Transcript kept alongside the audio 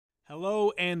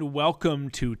Hello and welcome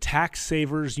to Tax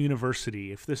Savers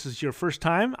University. If this is your first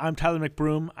time, I'm Tyler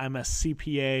McBroom. I'm a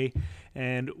CPA,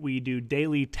 and we do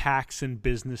daily tax and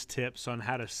business tips on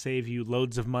how to save you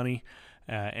loads of money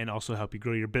and also help you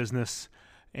grow your business,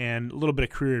 and a little bit of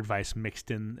career advice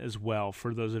mixed in as well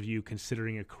for those of you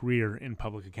considering a career in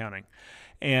public accounting.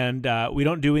 And we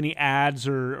don't do any ads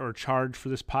or charge for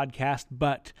this podcast,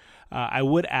 but I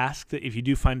would ask that if you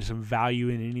do find some value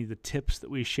in any of the tips that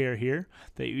we share here,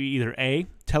 that you either A,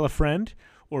 tell a friend,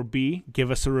 or B, give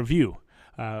us a review.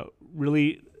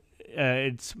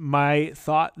 It's my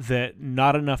thought that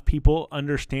not enough people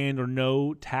understand or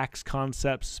know tax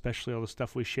concepts, especially all the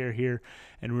stuff we share here,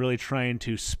 and really trying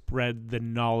to spread the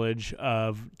knowledge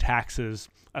of taxes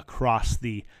across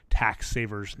the tax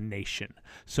savers nation.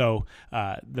 So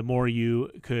the more you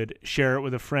could share it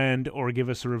with a friend or give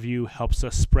us a review helps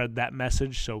us spread that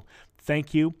message. So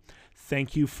thank you.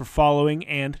 Thank you for following.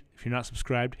 And if you're not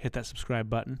subscribed, hit that subscribe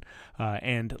button.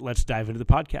 And let's dive into the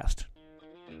podcast.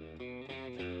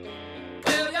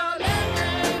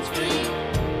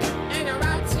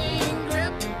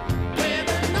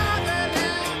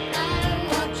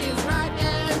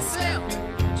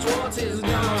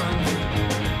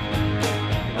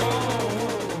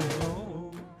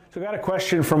 So I got a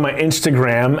question from my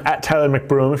Instagram, at Tyler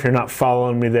McBroom, if you're not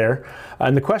following me there.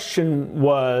 And the question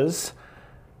was,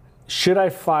 should I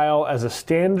file as a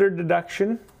standard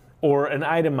deduction or an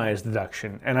itemized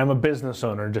deduction? And I'm a business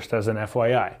owner, just as an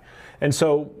FYI. And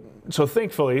so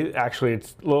thankfully, actually,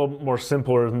 it's a little more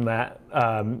simpler than that.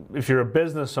 If you're a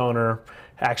business owner,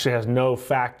 actually has no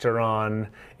factor on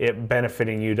it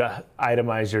benefiting you to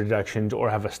itemize your deductions or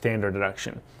have a standard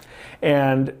deduction.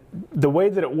 And the way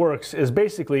that it works is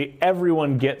basically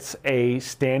everyone gets a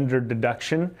standard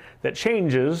deduction that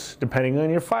changes depending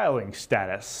on your filing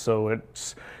status. So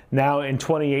it's now in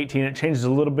 2018, it changes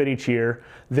a little bit each year.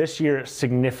 This year it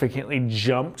significantly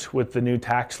jumped with the new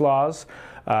tax laws.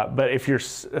 But if you're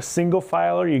a single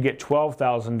filer, you get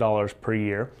 $12,000 per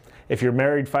year. If you're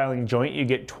married filing joint, you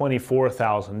get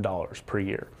 $24,000 per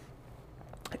year.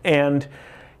 And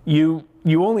you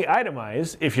only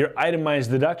itemize if your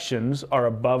itemized deductions are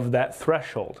above that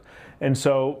threshold. And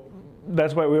so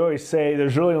that's why we always say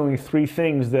there's really only three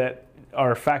things that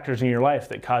are factors in your life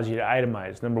that cause you to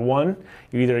itemize. Number one,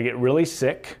 you either get really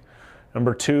sick.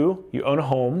 Number two, you own a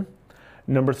home.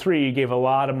 Number three, you gave a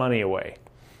lot of money away.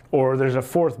 Or there's a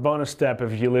fourth bonus step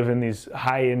if you live in these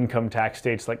high income tax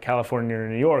states like California or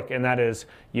New York, and that is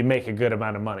you make a good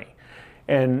amount of money.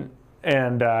 And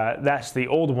that's the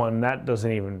old one. That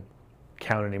doesn't even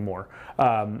count anymore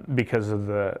because of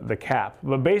the cap.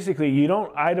 But basically, you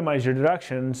don't itemize your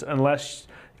deductions unless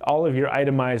all of your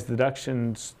itemized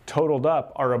deductions totaled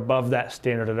up are above that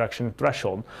standard deduction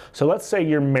threshold. So let's say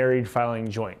you're married filing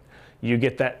joint. You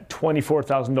get that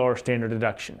 $24,000 standard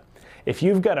deduction. If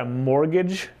you've got a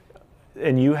mortgage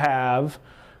and you have,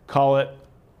 call it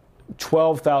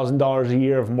 $12,000 a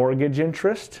year of mortgage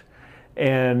interest,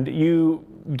 and you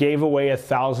gave away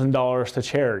 $1,000 to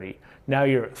charity, now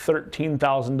you're at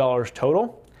 $13,000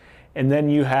 total, and then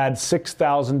you had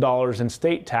 $6,000 in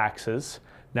state taxes,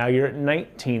 now you're at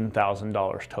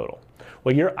 $19,000 total.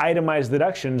 Well, your itemized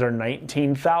deductions are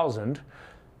 $19,000.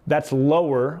 That's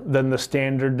lower than the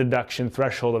standard deduction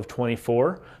threshold of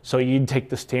 24, so you'd take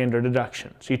the standard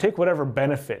deduction. So you take whatever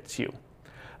benefits you.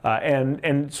 And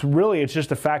it's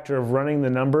just a factor of running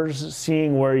the numbers,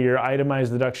 seeing where your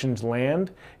itemized deductions land.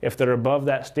 If they're above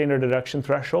that standard deduction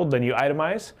threshold, then you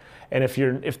itemize. And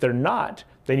if they're not,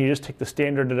 then you just take the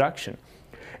standard deduction.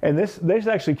 And this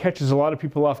actually catches a lot of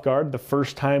people off guard the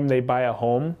first time they buy a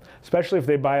home, especially if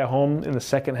they buy a home in the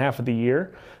second half of the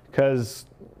year, because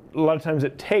a lot of times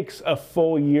it takes a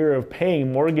full year of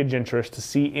paying mortgage interest to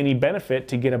see any benefit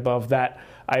to get above that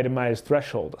itemized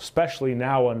threshold, especially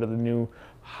now under the new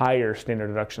higher standard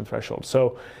deduction threshold.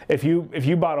 So if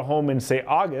you bought a home in, say,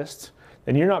 August,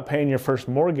 then you're not paying your first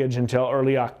mortgage until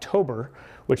early October,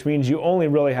 which means you only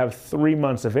really have 3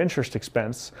 months of interest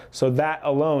expense. So that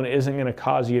alone isn't going to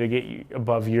cause you to get you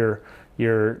above your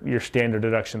standard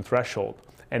deduction threshold.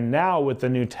 And now with the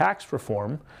new tax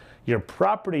reform, your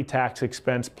property tax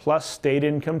expense plus state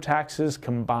income taxes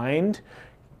combined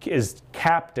is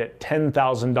capped at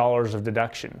 $10,000 of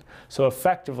deduction. So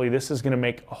effectively, this is going to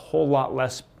make a whole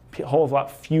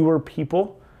lot fewer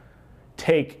people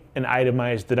take an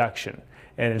itemized deduction,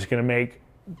 and it's going to make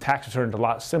tax returns a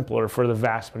lot simpler for the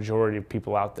vast majority of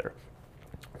people out there.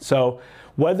 So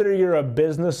whether you're a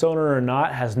business owner or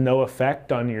not has no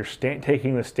effect on your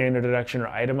taking the standard deduction or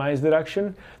itemized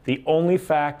deduction. The only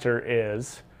factor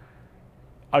is,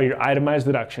 are your itemized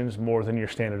deductions more than your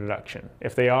standard deduction?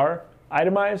 If they are,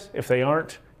 itemize. If they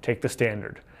aren't, take the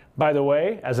standard. By the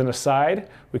way, as an aside,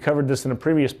 we covered this in a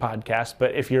previous podcast,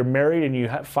 but if you're married and you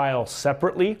file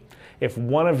separately, if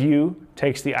one of you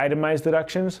takes the itemized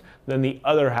deductions, then the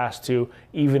other has to,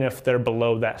 even if they're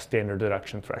below that standard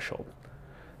deduction threshold.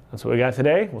 That's what we got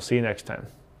today. We'll see you next time.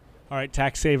 All right,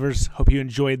 tax savers, hope you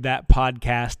enjoyed that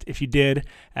podcast. If you did,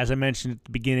 as I mentioned at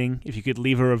the beginning, if you could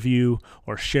leave a review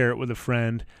or share it with a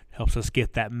friend, it helps us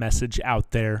get that message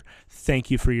out there.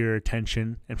 Thank you for your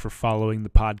attention and for following the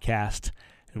podcast.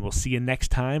 And we'll see you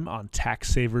next time on Tax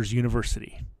Savers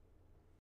University.